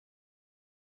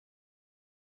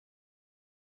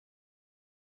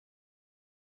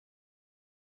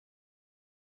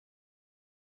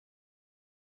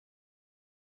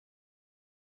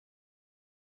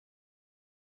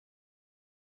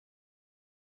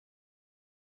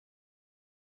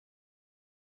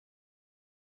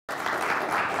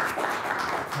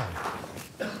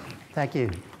Thank you.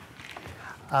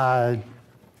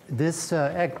 This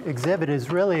exhibit is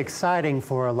really exciting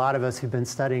for a lot of us who've been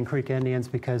studying Creek Indians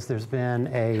because there's been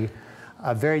a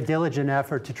very diligent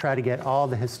effort to try to get all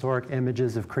the historic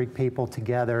images of Creek people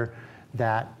together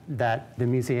that the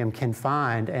museum can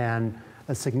find. And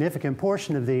a significant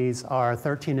portion of these are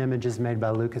 13 images made by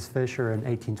Lukas Vischer in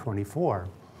 1824.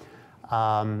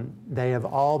 They have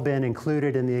all been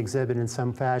included in the exhibit in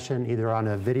some fashion, either on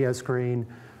a video screen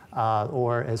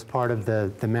or as part of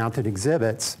the mounted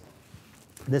exhibits.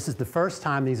 This is the first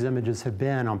time these images have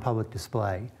been on public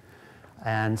display.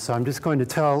 And so I'm just going to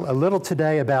tell a little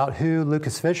today about who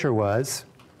Lukas Vischer was,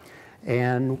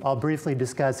 and I'll briefly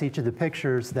discuss each of the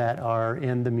pictures that are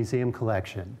in the museum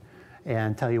collection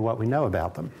and tell you what we know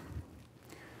about them.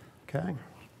 Okay.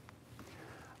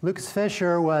 Lukas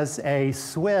Vischer was a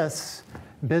Swiss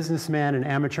businessman and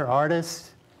amateur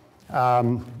artist.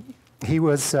 He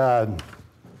was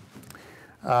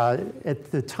at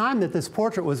the time that this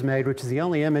portrait was made, which is the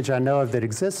only image I know of that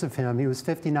exists of him, he was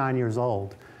 59 years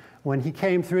old. When he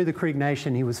came through the Creek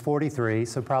Nation, he was 43,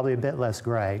 so probably a bit less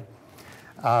gray.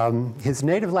 His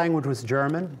native language was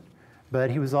German,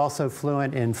 but he was also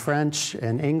fluent in French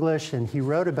and English, and he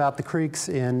wrote about the Creeks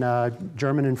in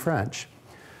German and French.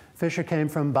 Vischer came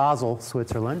from Basel,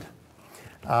 Switzerland.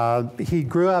 He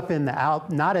grew up in the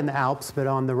not in the Alps, but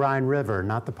on the Rhine River,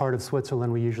 not the part of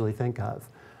Switzerland we usually think of.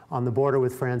 On the border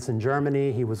with France and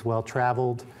Germany, he was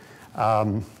well-traveled.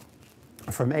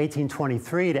 From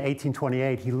 1823 to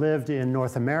 1828, he lived in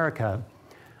North America,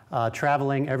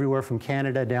 traveling everywhere from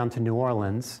Canada down to New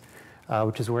Orleans,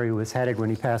 which is where he was headed when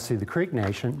he passed through the Creek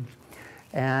Nation.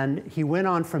 And he went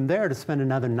on from there to spend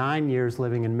another 9 years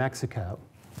living in Mexico.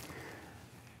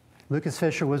 Lukas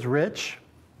Vischer was rich.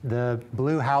 The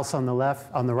blue house on the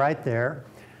left, on the right there,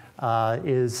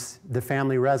 is the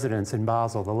family residence in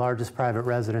Basel, the largest private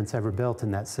residence ever built in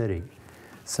that city.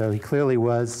 So he clearly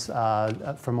was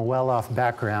from a well-off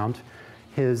background.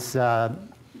 His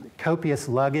copious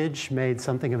luggage made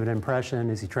something of an impression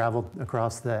as he traveled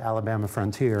across the Alabama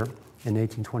frontier in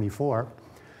 1824.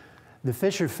 The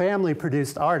Vischer family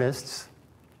produced artists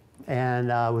and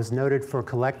was noted for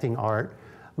collecting art.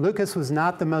 Lukas was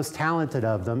not the most talented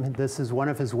of them. This is one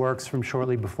of his works from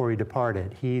shortly before he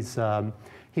departed.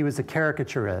 He was a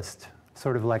caricaturist,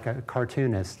 sort of like a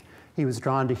cartoonist. He was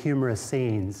drawn to humorous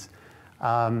scenes.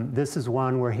 This is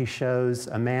one where he shows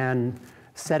a man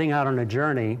setting out on a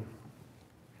journey,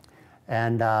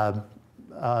 and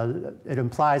it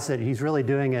implies that he's really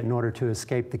doing it in order to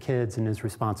escape the kids and his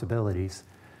responsibilities.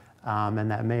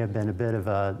 And that may have been a bit of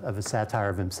a satire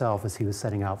of himself as he was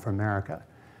setting out for America.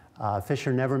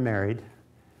 Vischer never married.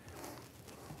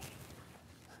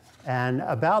 And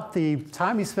about the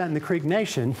time he spent in the Creek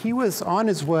Nation, he was on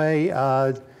his way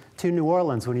to New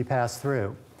Orleans when he passed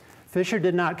through. Vischer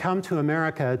did not come to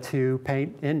America to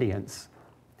paint Indians.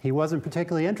 He wasn't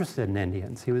particularly interested in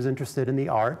Indians. He was interested in the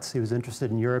arts. He was interested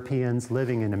in Europeans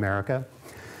living in America.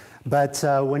 But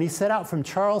when he set out from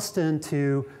Charleston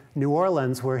to New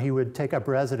Orleans, where he would take up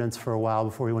residence for a while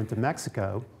before he went to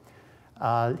Mexico,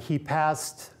 he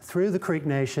passed through the Creek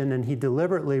Nation, and he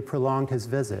deliberately prolonged his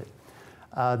visit.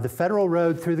 The federal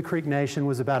road through the Creek Nation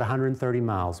was about 130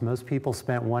 miles. Most people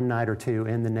spent one night or two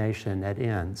in the nation at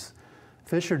inns.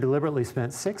 Vischer deliberately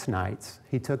spent 6 nights.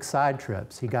 He took side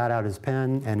trips. He got out his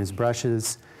pen and his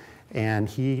brushes, and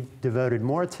he devoted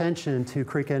more attention to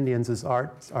Creek Indians as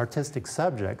artistic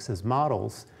subjects, as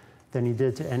models, than he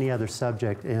did to any other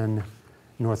subject in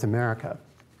North America.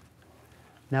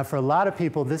 Now, for a lot of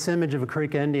people, this image of a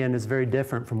Creek Indian is very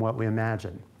different from what we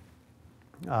imagine.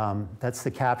 That's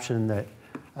the caption that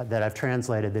I've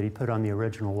translated that he put on the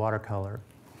original watercolor.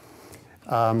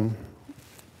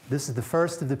 This is the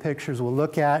first of the pictures we'll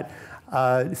look at.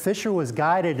 Vischer was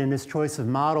guided in his choice of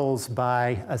models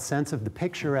by a sense of the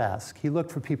picturesque. He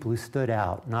looked for people who stood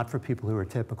out, not for people who were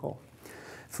typical.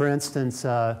 For instance,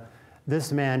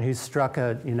 this man who struck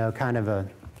a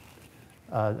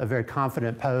very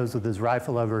confident pose with his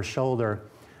rifle over his shoulder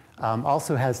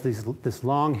also has this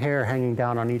long hair hanging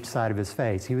down on each side of his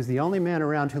face. He was the only man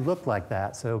around who looked like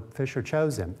that, so Vischer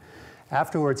chose him.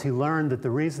 Afterwards, he learned that the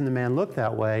reason the man looked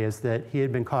that way is that he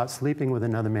had been caught sleeping with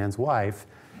another man's wife,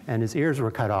 and his ears were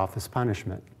cut off as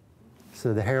punishment.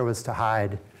 So the hair was to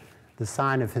hide the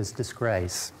sign of his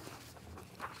disgrace.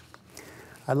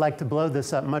 I'd like to blow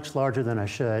this up much larger than I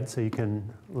should so you can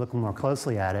look more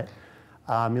closely at it.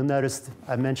 You'll notice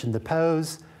I mentioned the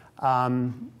pose.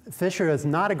 Vischer is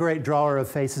not a great drawer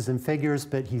of faces and figures,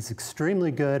 but he's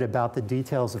extremely good about the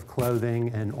details of clothing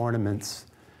and ornaments.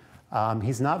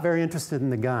 He's not very interested in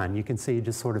the gun. You can see he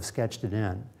just sort of sketched it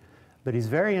in. But he's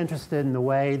very interested in the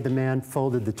way the man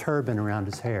folded the turban around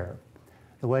his hair,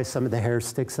 the way some of the hair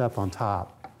sticks up on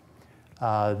top,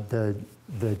 the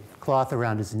cloth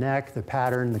around his neck, the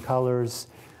pattern, the colors,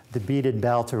 the beaded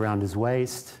belt around his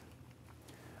waist,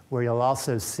 where you'll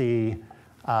also see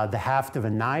the haft of a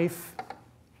knife.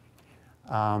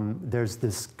 There's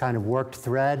this kind of worked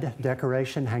thread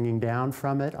decoration hanging down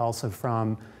from it, also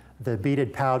from the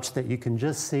beaded pouch that you can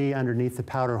just see underneath the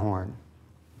powder horn.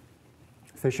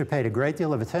 Vischer paid a great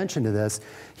deal of attention to this.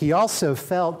 He also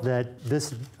felt that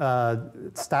this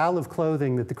style of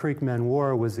clothing that the Creek men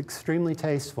wore was extremely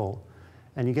tasteful,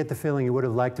 and you get the feeling he would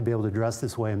have liked to be able to dress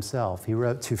this way himself. He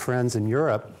wrote to friends in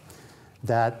Europe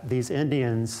that these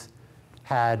Indians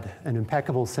had an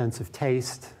impeccable sense of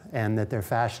taste and that their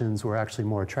fashions were actually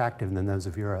more attractive than those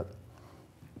of Europe.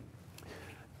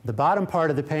 The bottom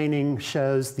part of the painting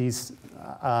shows these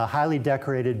highly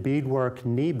decorated beadwork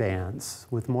knee bands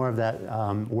with more of that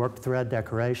worked thread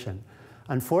decoration.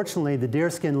 Unfortunately, the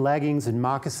deerskin leggings and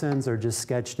moccasins are just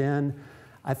sketched in.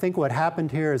 I think what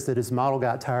happened here is that his model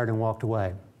got tired and walked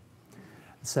away.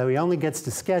 So he only gets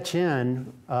to sketch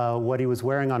in what he was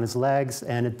wearing on his legs,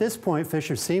 and at this point,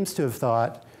 Vischer seems to have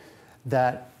thought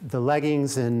that the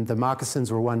leggings and the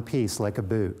moccasins were one piece, like a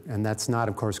boot, and that's not,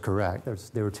 of course, correct.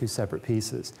 They were two separate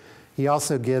pieces. He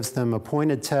also gives them a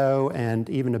pointed toe and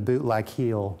even a boot-like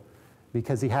heel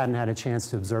because he hadn't had a chance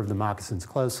to observe the moccasins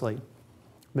closely,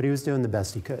 but he was doing the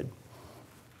best he could.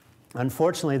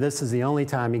 Unfortunately, this is the only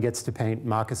time he gets to paint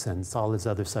moccasins. All his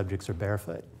other subjects are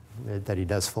barefoot, that he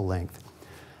does full length.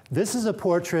 This is a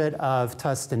portrait of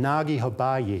Tustanagi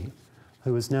Hobayi,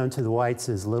 who was known to the whites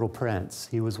as Little Prince.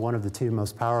 He was one of the two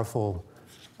most powerful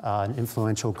and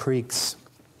influential Creeks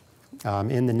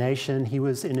in the nation. He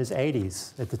was in his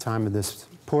 80s at the time of this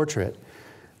portrait.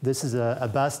 This is a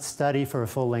bust study for a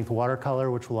full-length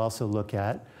watercolor, which we'll also look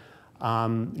at.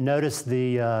 Notice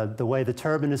the way the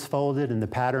turban is folded and the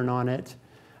pattern on it.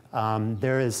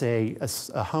 There is a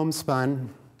homespun,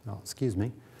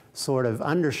 sort of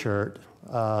undershirt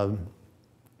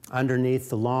underneath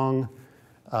the long,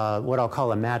 what I'll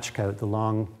call a match coat, the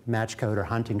long match coat or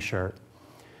hunting shirt,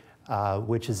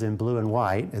 which is in blue and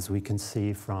white, as we can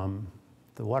see from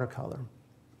the watercolor.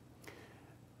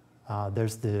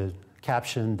 There's the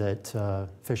caption that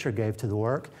Vischer gave to the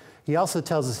work. He also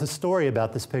tells us a story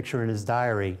about this picture in his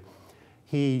diary.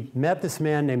 He met this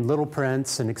man named Little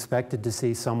Prince and expected to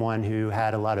see someone who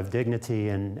had a lot of dignity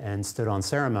and stood on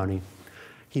ceremony.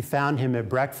 He found him at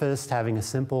breakfast having a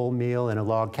simple meal in a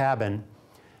log cabin,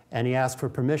 and he asked for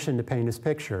permission to paint his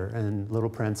picture, and Little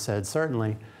Prince said,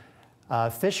 certainly.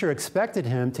 Vischer expected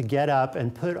him to get up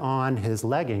and put on his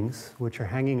leggings, which are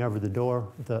hanging over the door,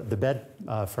 the bed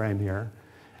frame here,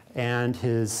 and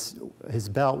his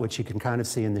belt, which you can kind of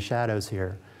see in the shadows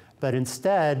here. But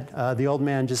instead, the old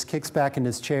man just kicks back in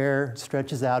his chair,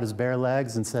 stretches out his bare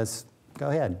legs, and says, go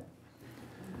ahead.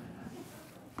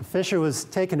 Vischer was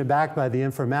taken aback by the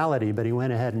informality, but he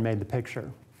went ahead and made the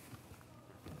picture.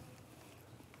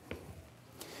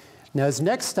 Now, his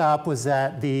next stop was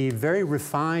at the very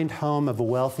refined home of a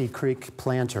wealthy Creek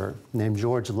planter named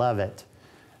George Levitt.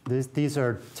 These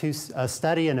are a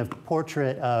study and a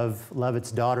portrait of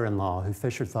Levitt's daughter-in-law, who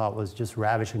Vischer thought was just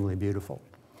ravishingly beautiful.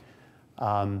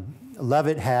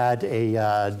 Levitt had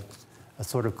a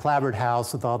sort of clapboard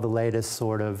house with all the latest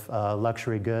sort of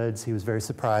luxury goods. He was very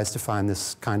surprised to find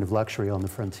this kind of luxury on the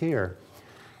frontier.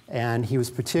 And he was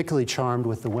particularly charmed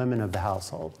with the women of the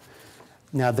household.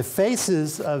 Now, the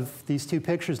faces of these two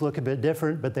pictures look a bit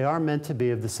different, but they are meant to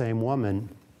be of the same woman.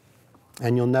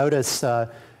 And you'll notice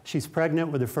she's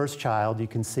pregnant with her first child. You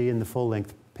can see in the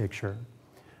full-length picture.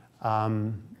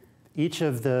 Each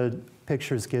of the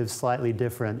pictures gives slightly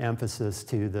different emphasis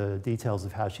to the details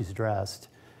of how she's dressed.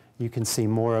 You can see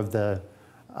more of the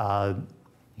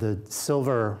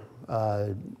silver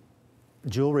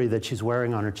jewelry that she's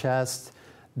wearing on her chest.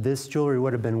 This jewelry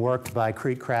would have been worked by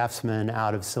Creek craftsmen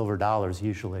out of silver dollars,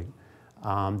 usually.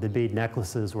 The bead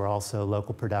necklaces were also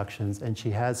local productions, and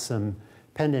she has some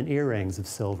pendant earrings of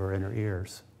silver in her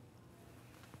ears.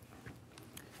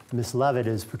 Miss Levitt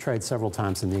is portrayed several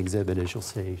times in the exhibit, as you'll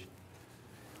see.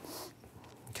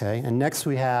 Okay, and next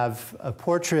we have a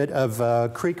portrait of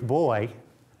a Creek boy,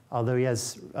 although he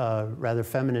has rather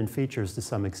feminine features to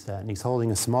some extent. He's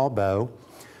holding a small bow.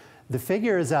 The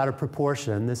figure is out of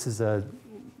proportion. This is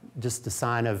just a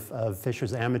sign of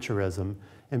Vischer's amateurism.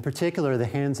 In particular, the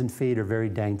hands and feet are very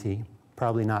dainty,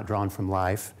 probably not drawn from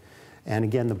life. And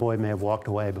again, the boy may have walked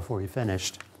away before he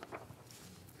finished.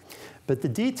 But the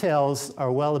details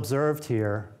are well observed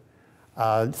here.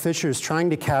 Vischer is trying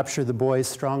to capture the boy's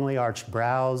strongly arched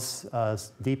brows,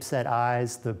 deep-set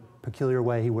eyes, the peculiar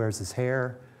way he wears his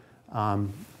hair,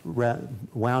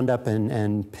 wound up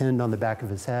and pinned on the back of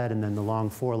his head, and then the long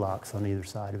forelocks on either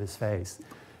side of his face.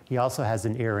 He also has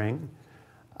an earring.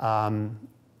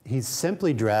 He's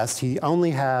simply dressed. He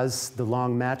only has the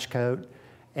long match coat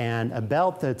and a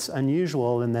belt that's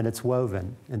unusual in that it's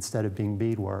woven instead of being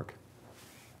beadwork.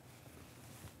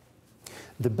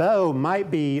 The bow might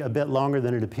be a bit longer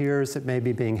than it appears. It may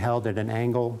be being held at an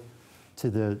angle to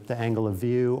the angle of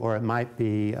view, or it might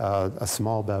be a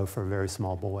small bow for a very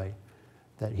small boy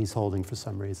that he's holding for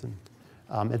some reason.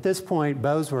 At this point,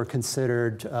 bows were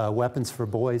considered weapons for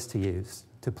boys to use,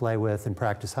 to play with and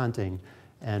practice hunting,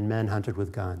 and men hunted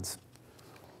with guns.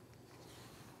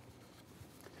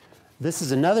 This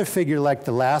is another figure like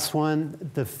the last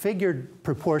one. The figured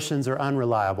proportions are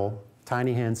unreliable,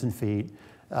 tiny hands and feet.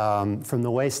 From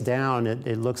the waist down,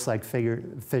 it looks like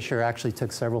Vischer actually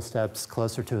took several steps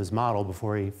closer to his model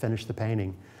before he finished the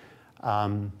painting.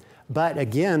 But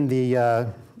again,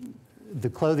 the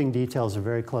clothing details are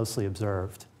very closely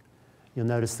observed. You'll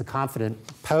notice the confident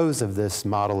pose of this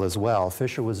model as well.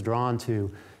 Vischer was drawn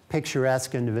to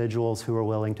picturesque individuals who were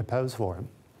willing to pose for him.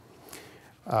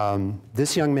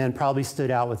 This young man probably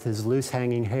stood out with his loose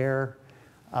hanging hair,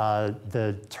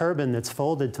 the turban that's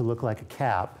folded to look like a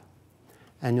cap.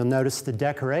 And you'll notice the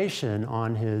decoration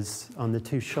on the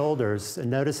two shoulders,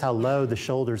 and notice how low the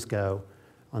shoulders go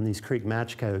on these Creek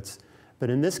match coats.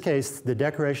 But in this case, the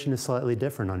decoration is slightly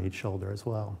different on each shoulder as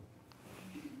well.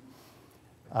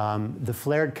 The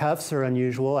flared cuffs are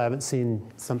unusual. I haven't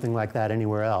seen something like that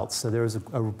anywhere else. So there's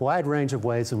a wide range of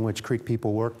ways in which Creek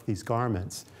people worked these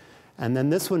garments. And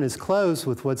then this one is closed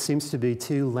with what seems to be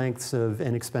 2 lengths of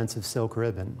inexpensive silk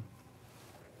ribbon.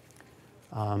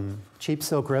 Cheap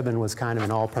silk ribbon was kind of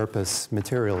an all-purpose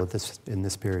material in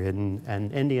this period,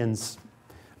 and Indians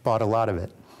bought a lot of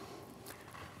it.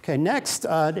 Okay, next,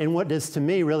 in what is to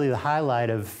me really the highlight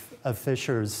of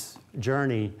Vischer's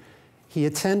journey, he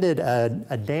attended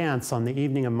a dance on the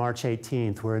evening of March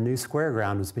 18th where a new square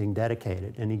ground was being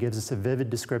dedicated, and he gives us a vivid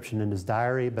description in his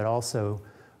diary, but also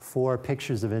 4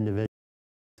 pictures of individuals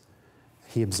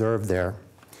he observed there.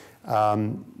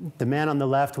 The man on the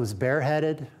left was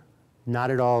bareheaded, not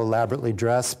at all elaborately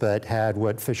dressed, but had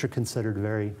what Vischer considered a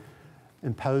very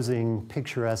imposing,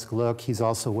 picturesque look. He's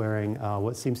also wearing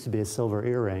what seems to be a silver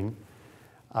earring.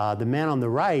 The man on the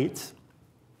right,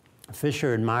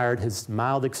 Vischer admired his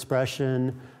mild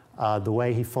expression, the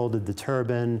way he folded the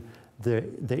turban.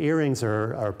 The earrings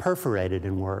are perforated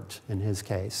and worked in his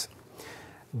case.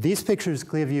 These pictures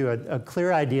give you a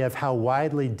clear idea of how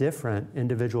widely different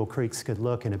individual Creeks could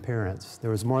look in appearance. There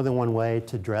was more than one way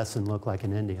to dress and look like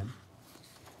an Indian.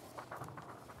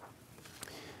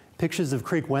 Pictures of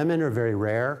Creek women are very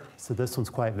rare, so this one's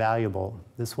quite valuable.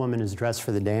 This woman is dressed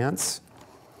for the dance.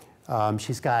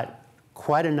 She's got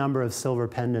quite a number of silver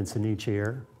pendants in each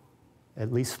ear,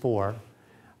 at least 4.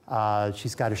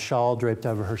 She's got a shawl draped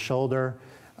over her shoulder,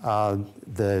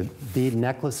 the bead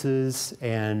necklaces,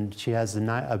 and she has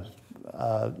a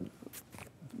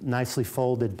nicely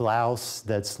folded blouse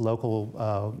that's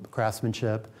local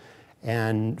craftsmanship.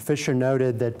 And Vischer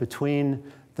noted that between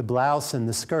the blouse and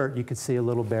the skirt, you could see a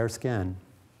little bare skin.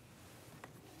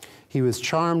 He was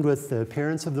charmed with the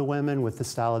appearance of the women, with the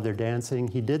style of their dancing.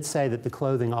 He did say that the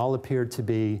clothing all appeared to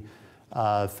be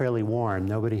fairly worn.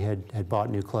 Nobody had bought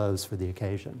new clothes for the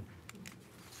occasion.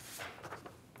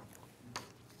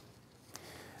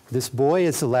 This boy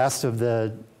is the last of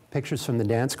the pictures from the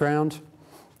dance ground.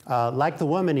 Like the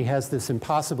woman, he has this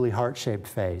impossibly heart-shaped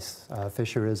face.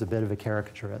 Vischer is a bit of a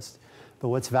caricaturist. But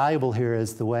what's valuable here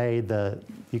is the way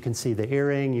you can see the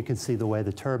earring, you can see the way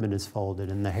the turban is folded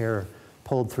and the hair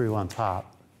pulled through on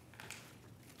top.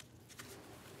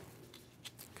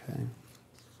 Okay.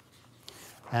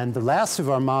 And the last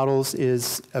of our models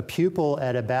is a pupil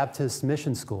at a Baptist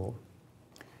mission school.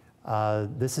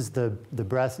 This is the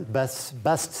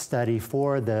best study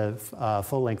for the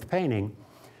full-length painting.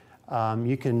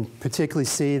 You can particularly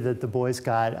see that the boy's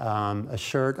got a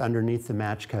shirt underneath the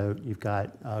match coat. You've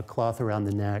got cloth around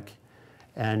the neck.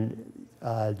 And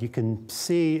you can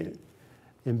see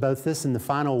in both this and the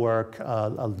final work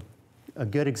a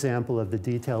good example of the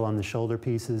detail on the shoulder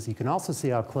pieces. You can also see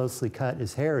how closely cut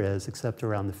his hair is, except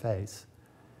around the face.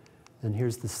 And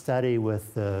here's the study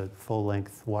with the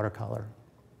full-length watercolor.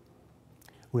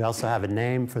 We also have a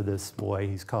name for this boy.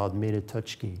 He's called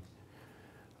Mitatuchki,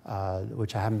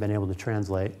 which I haven't been able to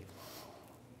translate.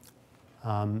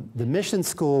 The mission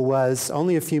school was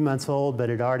only a few months old, but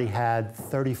it already had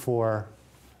 34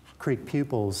 Creek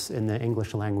pupils in the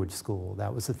English language school.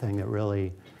 That was the thing that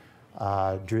really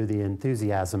drew the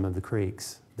enthusiasm of the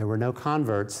Creeks. There were no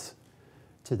converts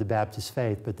to the Baptist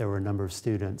faith, but there were a number of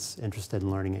students interested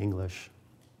in learning English.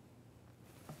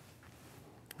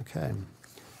 Okay,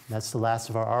 that's the last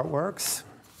of our artworks.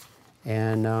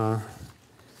 And I'd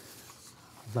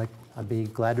be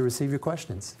glad to receive your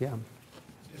questions. Yeah.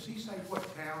 Does he say what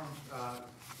towns the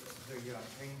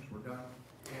paintings were done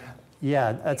in?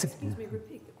 Yeah, that's Excuse me,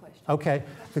 repeat the question. okay.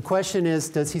 The question is,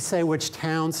 does he say which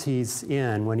towns he's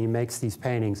in when he makes these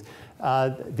paintings?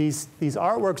 These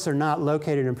artworks are not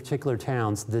located in particular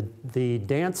towns. The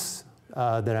dance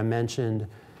that I mentioned,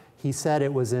 he said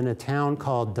it was in a town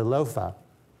called Dalofa.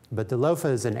 But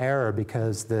Dalofa is an error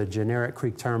because the generic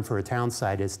Creek term for a town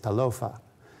site is Talofa.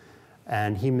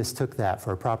 And he mistook that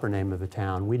for a proper name of a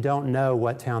town. We don't know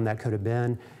what town that could have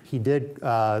been. He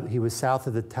was south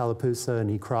of the Tallapoosa and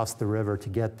he crossed the river to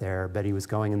get there, but he was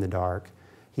going in the dark.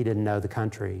 He didn't know the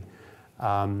country.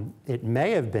 It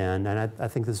may have been, and I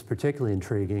think this is particularly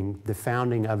intriguing, the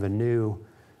founding of a new,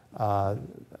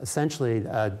 essentially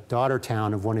a daughter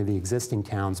town of one of the existing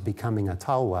towns becoming a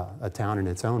talwa, a town in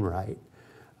its own right.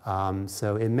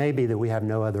 So it may be that we have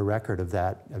no other record of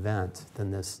that event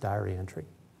than this diary entry.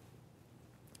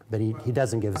 But he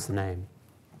doesn't give us the name.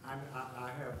 I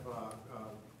have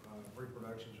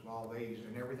reproductions of all these,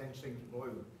 and everything seems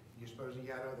blue. You suppose he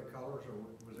had other colors, or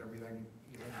was everything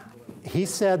blue? He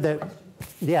said that,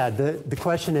 yeah, the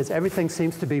question is, everything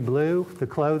seems to be blue, the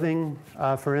clothing,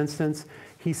 for instance.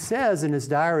 He says in his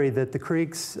diary that the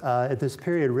Creeks at this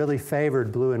period really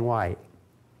favored blue and white.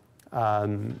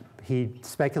 He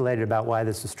speculated about why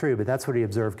this is true, but that's what he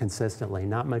observed consistently.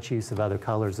 Not much use of other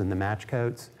colors in the match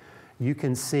coats. You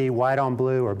can see white on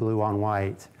blue or blue on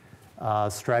white,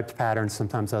 striped patterns,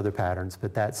 sometimes other patterns,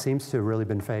 but that seems to have really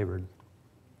been favored.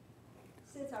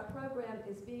 Since our program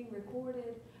is being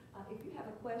recorded, if you have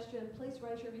a question, please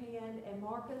raise your hand and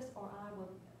Marcus or I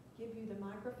will give you the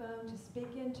microphone to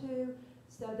speak into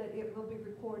so that it will be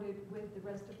recorded with the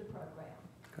rest of the program.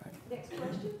 Great. Next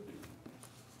question.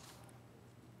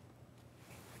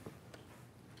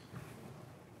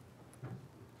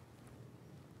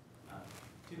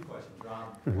 Two questions,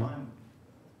 Rob. Mm-hmm. One,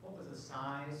 what was the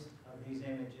size of these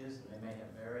images? They may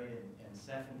have varied. And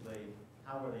secondly,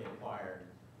 how were they acquired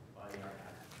by the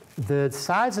archive? The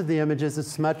size of the images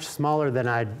is much smaller than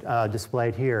I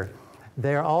displayed here.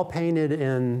 They're all painted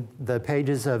in the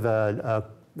pages of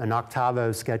an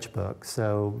octavo sketchbook,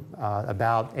 so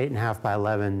about 8.5 by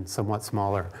 11, somewhat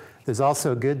smaller. There's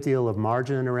also a good deal of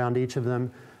margin around each of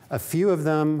them. A few of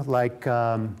them, like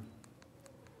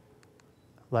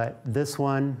this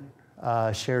one,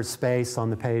 shares space on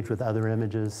the page with other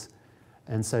images,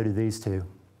 and so do these two.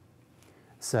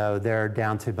 So they're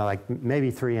down to like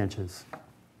maybe 3 inches.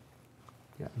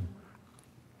 Yeah.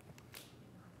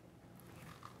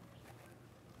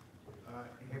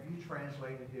 Have you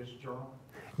translated his journal?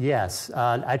 Yes,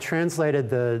 I translated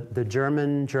the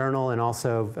German journal and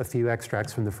also a few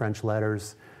extracts from the French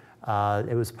letters.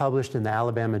 It was published in the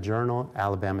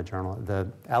the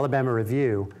Alabama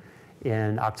Review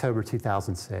in October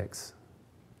 2006.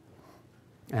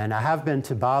 And I have been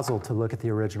to Basel to look at the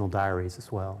original diaries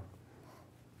as well.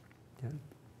 Yeah.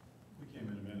 We came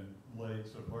in a minute late,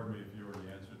 so pardon me if you already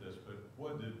answered this, but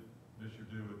what did Vischer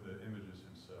do with the images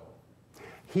himself?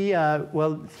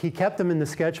 He kept them in the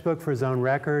sketchbook for his own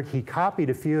record. He copied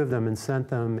a few of them and sent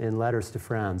them in letters to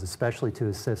friends, especially to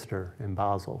his sister in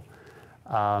Basel.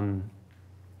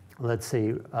 Let's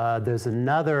see, there's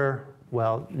another,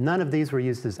 well, none of these were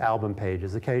used as album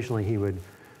pages. Occasionally he would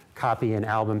copy an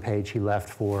album page he left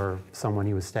for someone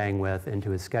he was staying with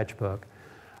into his sketchbook.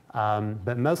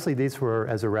 But mostly these were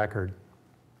as a record,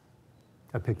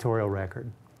 a pictorial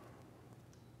record.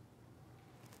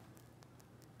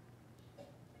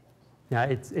 Now,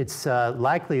 it's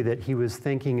likely that he was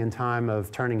thinking in time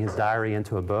of turning his diary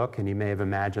into a book, and he may have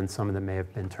imagined some of them may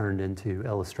have been turned into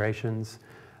illustrations,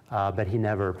 but he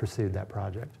never pursued that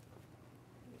project.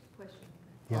 Question.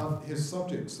 Yeah. His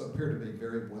subjects appear to be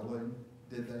very willing.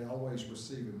 Did they always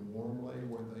receive him warmly?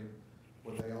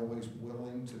 Were they always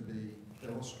willing to be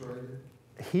illustrated?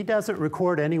 He doesn't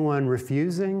record anyone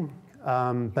refusing.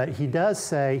 But he does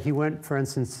say he went, for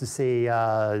instance, to see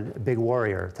Big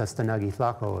Warrior, Testanagi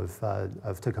Thlako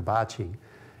of Tukabachi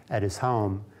at his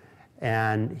home,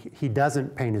 and he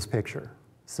doesn't paint his picture.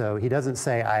 So he doesn't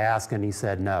say, I asked and he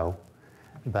said no,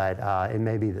 but it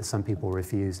may be that some people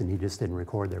refused and he just didn't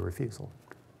record their refusal.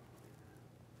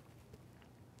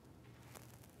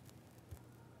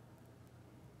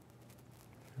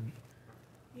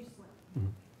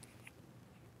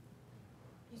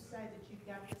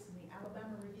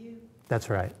 That's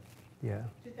right, yeah.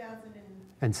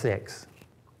 2006,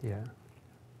 yeah.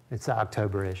 It's the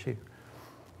October issue.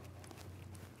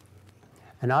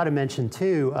 And I ought to mention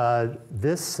too,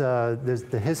 there's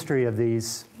the history of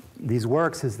these these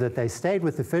works is that they stayed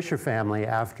with the Vischer family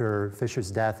after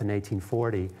Vischer's death in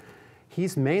 1840.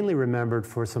 He's mainly remembered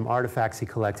for some artifacts he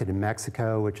collected in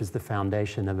Mexico, which is the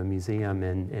foundation of a museum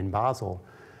in Basel.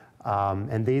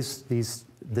 And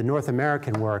the North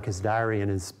American work, his diary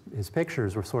and his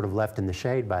pictures, were sort of left in the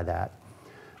shade by that.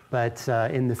 But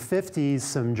in the 50s,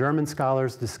 some German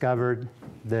scholars discovered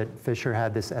that Vischer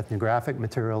had this ethnographic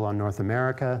material on North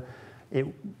America.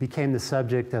 It became the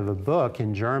subject of a book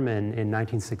in German in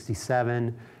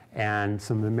 1967, and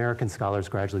some American scholars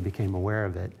gradually became aware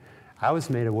of it. I was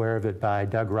made aware of it by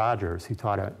Doug Rogers, who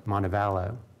taught at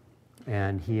Montevallo,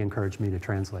 and he encouraged me to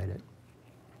translate it.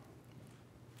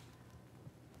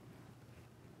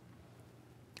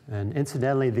 And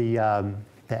incidentally, the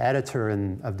editor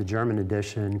of the German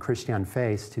edition, Christian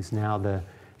Feist, who's now the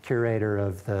curator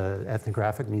of the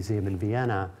Ethnographic Museum in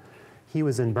Vienna, he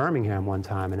was in Birmingham one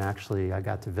time, and actually I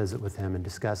got to visit with him and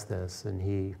discuss this, and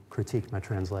he critiqued my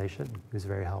translation. He was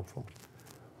very helpful.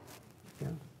 Yeah?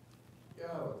 Yeah,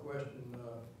 I have a question.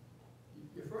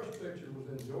 Your first picture was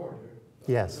in Georgia.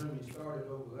 Yes. And then you started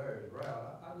over there, his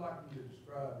route. I'd like you to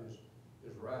describe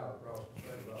his route across the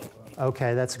state of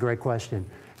Okay, that's a great question.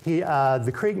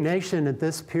 The Creek Nation at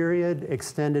this period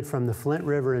extended from the Flint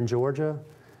River in Georgia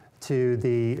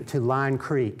to Line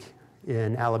Creek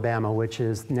in Alabama, which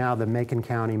is now the Macon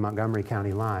County, Montgomery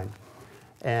County line.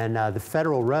 And the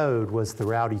federal road was the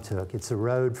route he took. It's a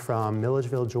road from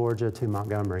Milledgeville, Georgia to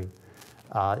Montgomery.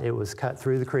 It was cut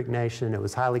through the Creek Nation. It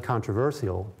was highly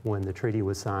controversial when the treaty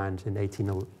was signed in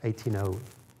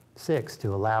 1806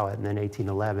 to allow it, and then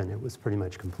 1811 it was pretty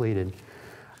much completed.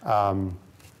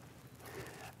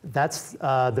 That's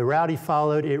the route he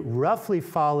followed. It roughly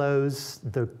follows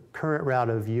the current route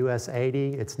of US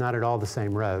 80. It's not at all the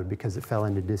same road because it fell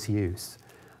into disuse.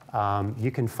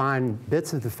 You can find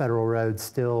bits of the federal road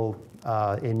still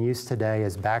in use today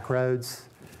as back roads.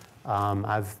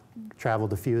 I've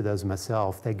traveled a few of those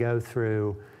myself. They go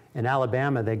through, in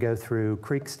Alabama, they go through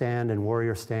Creek Stand and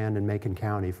Warrior Stand in Macon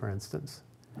County, for instance.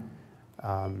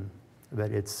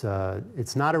 But it's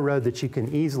not a road that you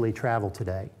can easily travel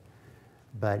today,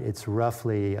 but it's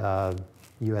roughly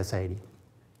US 80.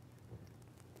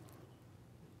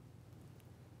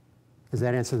 Does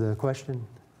that answer the question?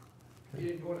 He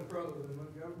didn't go any further than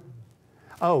Montgomery?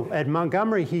 Oh, at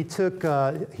Montgomery, he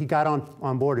got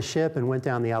on board a ship and went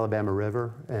down the Alabama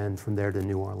River, and from there to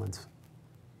New Orleans.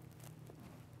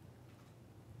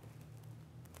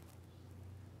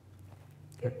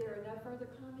 If there are no further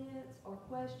comments or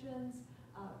questions,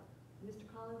 Mr.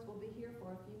 Collins will be here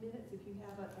for a few minutes if you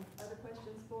have other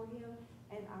questions for him.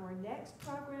 And our next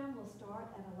program will start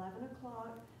at 11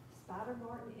 o'clock, Spider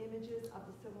Martin Images of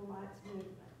the Civil Rights Movement.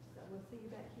 So we'll see you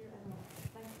back here at 11.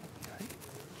 Thank you.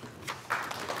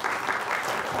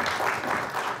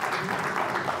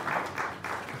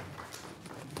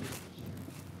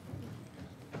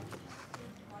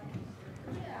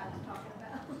 Yeah, I was talking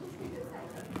about.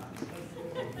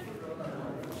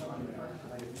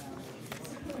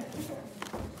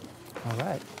 All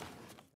right.